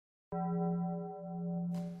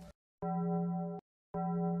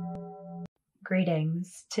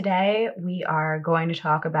Greetings. Today we are going to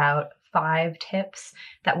talk about 5 tips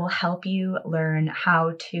that will help you learn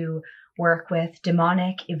how to work with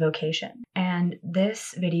demonic evocation. And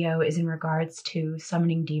this video is in regards to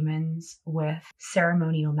summoning demons with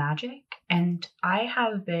ceremonial magic. And I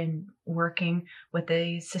have been working with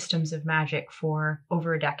the systems of magic for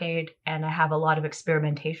over a decade, and I have a lot of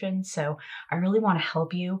experimentation. So I really want to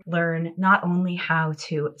help you learn not only how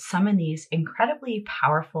to summon these incredibly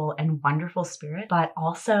powerful and wonderful spirits, but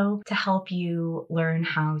also to help you learn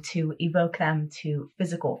how to evoke them to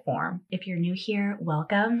physical form. If you're new here,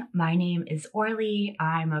 welcome. My name is Orly.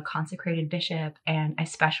 I'm a consecrated bishop, and I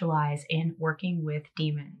specialize in working with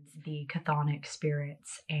demons, the chthonic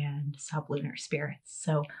spirits and sublunar spirits.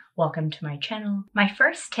 So welcome to my channel. My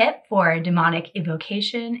first tip for demonic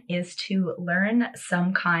evocation is to learn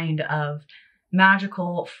some kind of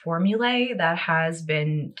magical formulae that has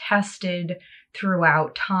been tested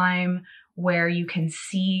throughout time, where you can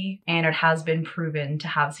see and it has been proven to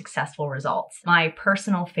have successful results. My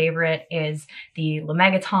personal favorite is the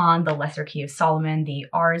Lemegeton, the Lesser Key of Solomon, the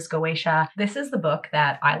Ars Goetia. This is the book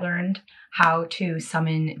that I learned how to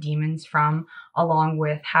summon demons from, along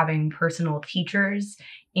with having personal teachers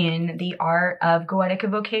in the art of goetic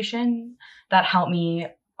evocation that helped me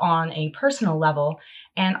on a personal level.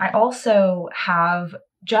 And I also have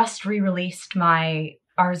just re-released my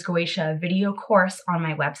Ars Goetia video course on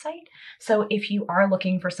my website. So if you are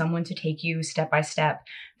looking for someone to take you step by step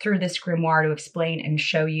through this grimoire to explain and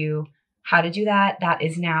show you how to do that, that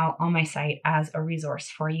is now on my site as a resource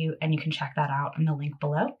for you, and you can check that out in the link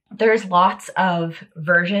below. There's lots of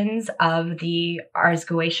versions of the Ars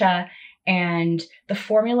Goetia, and the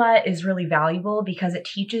formula is really valuable because it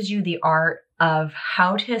teaches you the art of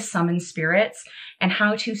how to summon spirits and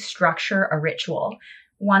how to structure a ritual.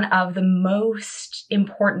 One of the most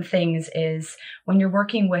important things is when you're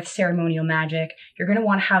working with ceremonial magic, you're going to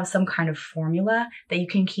want to have some kind of formula that you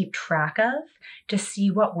can keep track of to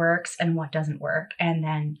see what works and what doesn't work, and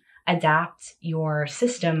then adapt your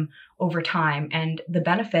system over time. And the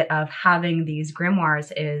benefit of having these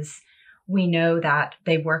grimoires is we know that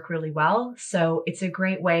they work really well. So it's a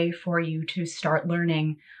great way for you to start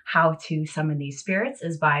learning how to summon these spirits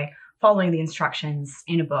is by following the instructions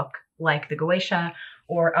in a book like the Goetia,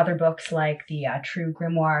 or other books like the True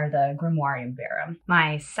Grimoire, the Grimoire Verum.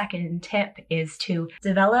 My second tip is to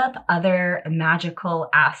develop other magical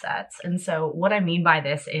assets. And so what I mean by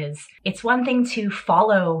this is it's one thing to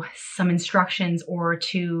follow some instructions or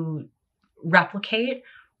to replicate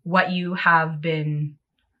what you have been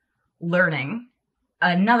learning.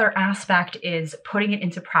 Another aspect is putting it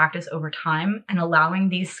into practice over time and allowing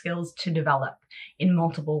these skills to develop in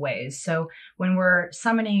multiple ways. So when we're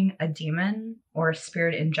summoning a demon or a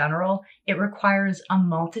spirit in general, it requires a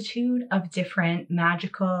multitude of different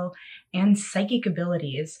magical and psychic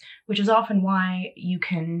abilities, which is often why you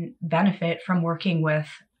can benefit from working with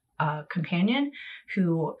a companion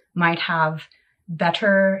who might have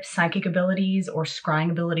better psychic abilities or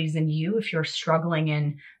scrying abilities than you. If you're struggling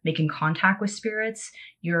in making contact with spirits,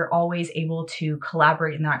 you're always able to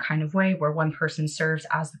collaborate in that kind of way where one person serves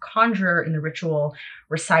as the conjurer in the ritual,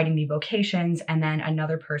 reciting the evocations, and then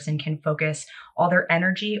another person can focus all their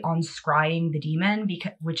energy on scrying the demon,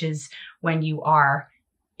 which is when you are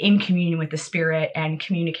in communion with the spirit and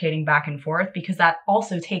communicating back and forth, because that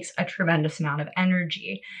also takes a tremendous amount of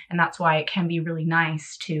energy. And that's why it can be really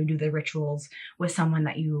nice to do the rituals with someone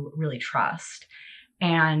that you really trust.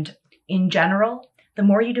 And in general, the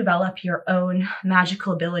more you develop your own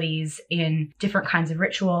magical abilities in different kinds of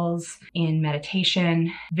rituals, in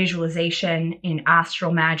meditation, visualization, in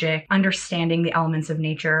astral magic, understanding the elements of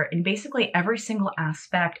nature, in basically every single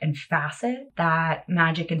aspect and facet that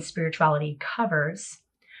magic and spirituality covers,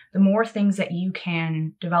 the more things that you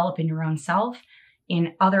can develop in your own self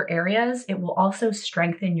in other areas, it will also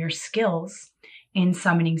strengthen your skills in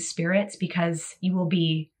summoning spirits, because you will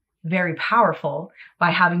be very powerful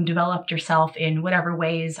by having developed yourself in whatever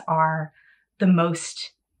ways are the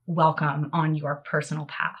most welcome on your personal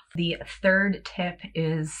path. The third tip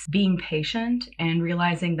is being patient and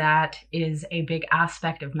realizing that is a big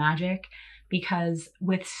aspect of magic. Because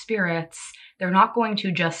with spirits, they're not going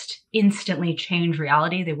to just instantly change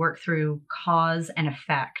reality. They work through cause and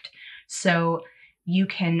effect. So you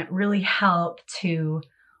can really help to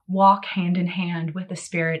walk hand in hand with the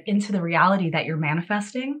spirit into the reality that you're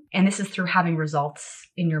manifesting. And this is through having results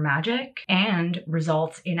in your magic and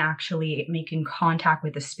results in actually making contact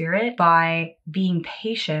with the spirit by being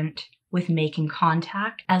patient with making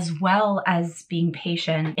contact, as well as being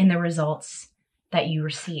patient in the results that you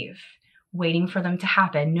receive. waiting for them to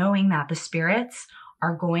happen, knowing that the spirits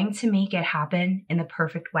are going to make it happen in the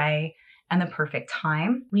perfect way and the perfect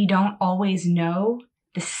time. We don't always know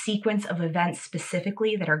the sequence of events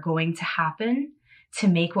specifically that are going to happen to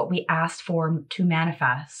make what we asked for to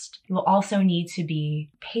manifest. You will also need to be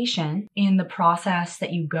patient in the process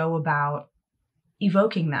that you go about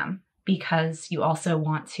evoking them, because you also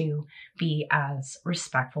want to be as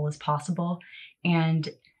respectful as possible, and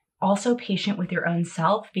also patient with your own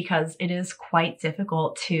self, because it is quite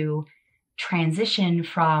difficult to transition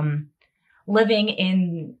from living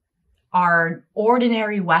in our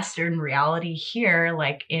ordinary Western reality here,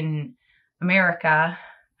 like in America,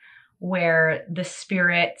 where the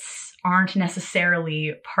spirits aren't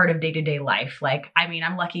necessarily part of day-to-day life. Like, I mean,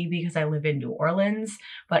 I'm lucky because I live in New Orleans,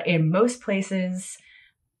 but in most places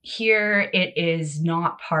here, it is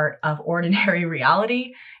not part of ordinary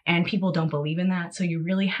reality, and people don't believe in that. So you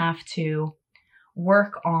really have to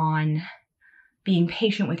work on being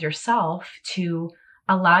patient with yourself to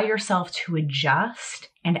allow yourself to adjust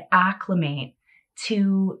and acclimate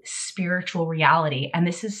to spiritual reality. And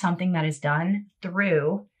this is something that is done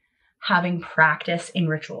through having practice in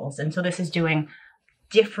rituals. And so this is doing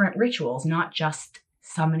different rituals, not just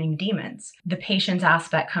summoning demons. The patience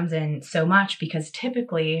aspect comes in so much because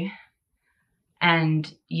typically,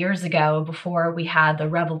 and years ago, before we had the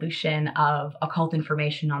revolution of occult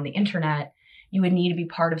information on the internet, you would need to be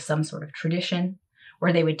part of some sort of tradition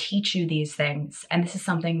where they would teach you these things. And this is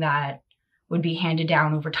something that would be handed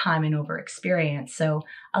down over time and over experience. So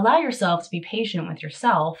allow yourself to be patient with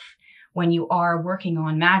yourself when you are working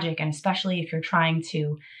on magic, and especially if you're trying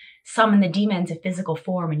to summon the demon to physical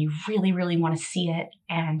form and you really, really want to see it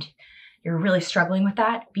and you're really struggling with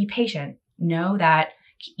that, be patient. Know that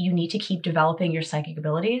you need to keep developing your psychic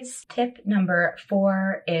abilities. Tip number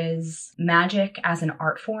 4 is magic as an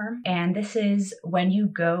art form. And this is when you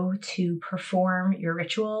go to perform your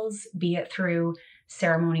rituals, be it through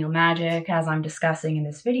ceremonial magic, as I'm discussing in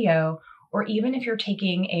this video, or even if you're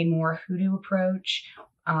taking a more hoodoo approach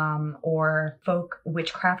or folk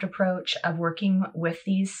witchcraft approach of working with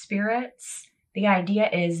these spirits. The idea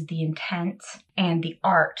is the intent and the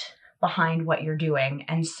art behind what you're doing.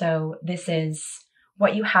 And so this is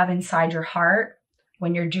what you have inside your heart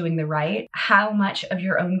when you're doing the rite, how much of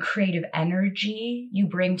your own creative energy you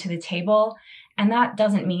bring to the table. And that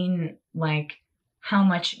doesn't mean like how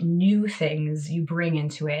much new things you bring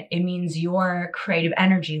into it. It means your creative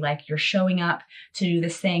energy, like you're showing up to do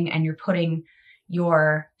this thing and you're putting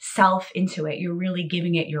yourself into it. You're really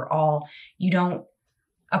giving it your all. You don't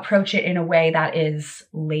approach it in a way that is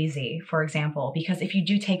lazy, for example, because if you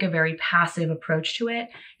do take a very passive approach to it,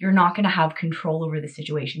 you're not going to have control over the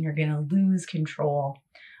situation. You're going to lose control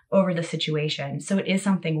over the situation. So it is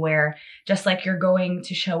something where, just like you're going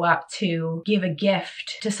to show up to give a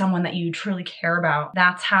gift to someone that you truly care about,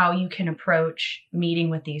 that's how you can approach meeting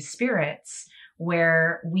with these spirits,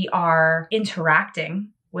 where we are interacting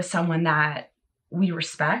with someone that we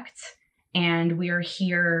respect, and we are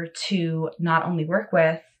here to not only work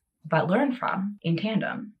with, but learn from in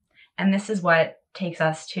tandem. And this is what takes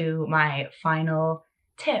us to my final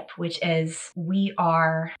tip, which is we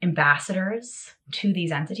are ambassadors to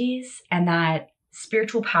these entities, and that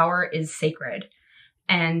spiritual power is sacred.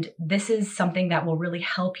 And this is something that will really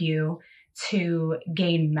help you to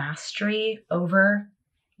gain mastery over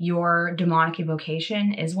your demonic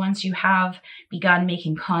evocation, is once you have begun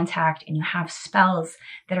making contact and you have spells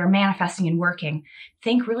that are manifesting and working,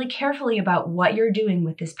 think really carefully about what you're doing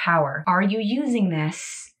with this power. Are you using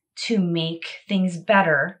this to make things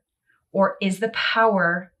better, or is the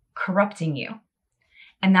power corrupting you?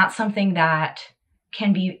 And that's something that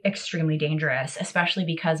can be extremely dangerous, especially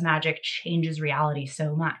because magic changes reality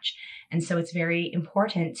so much. And so it's very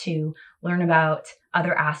important to learn about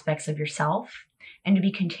other aspects of yourself and to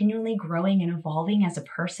be continually growing and evolving as a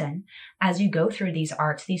person. As you go through these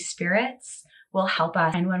arts, these spirits will help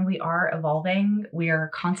us. And when we are evolving, we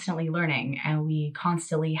are constantly learning, and we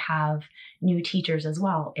constantly have new teachers as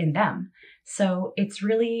well in them. So it's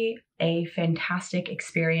really a fantastic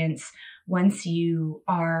experience once you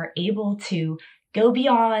are able to go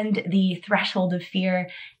beyond the threshold of fear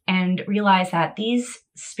and realize that these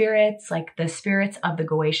spirits, like the spirits of the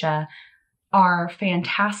goetia, are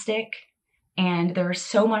fantastic. And there's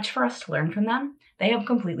so much for us to learn from them. They have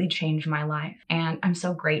completely changed my life. And I'm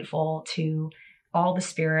so grateful to all the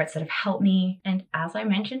spirits that have helped me. And as I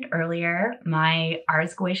mentioned earlier, my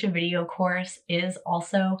Ars Goetia video course is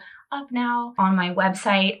also up now on my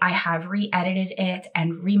website. I have re-edited it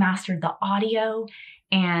and remastered the audio,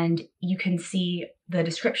 and you can see the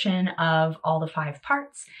description of all the 5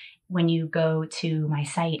 parts. when you go to my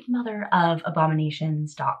site,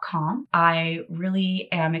 motherofabominations.com. I really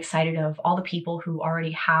am excited of all the people who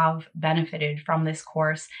already have benefited from this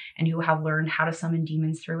course and who have learned how to summon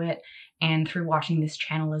demons through it and through watching this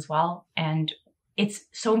channel as well. And it's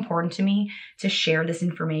so important to me to share this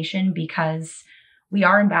information because we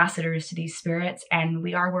are ambassadors to these spirits and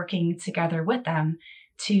we are working together with them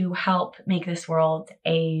to help make this world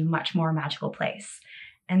a much more magical place.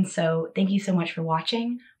 And so thank you so much for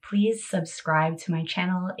watching. Please subscribe to my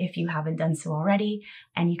channel if you haven't done so already,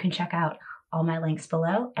 and you can check out all my links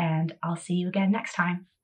below, and I'll see you again next time.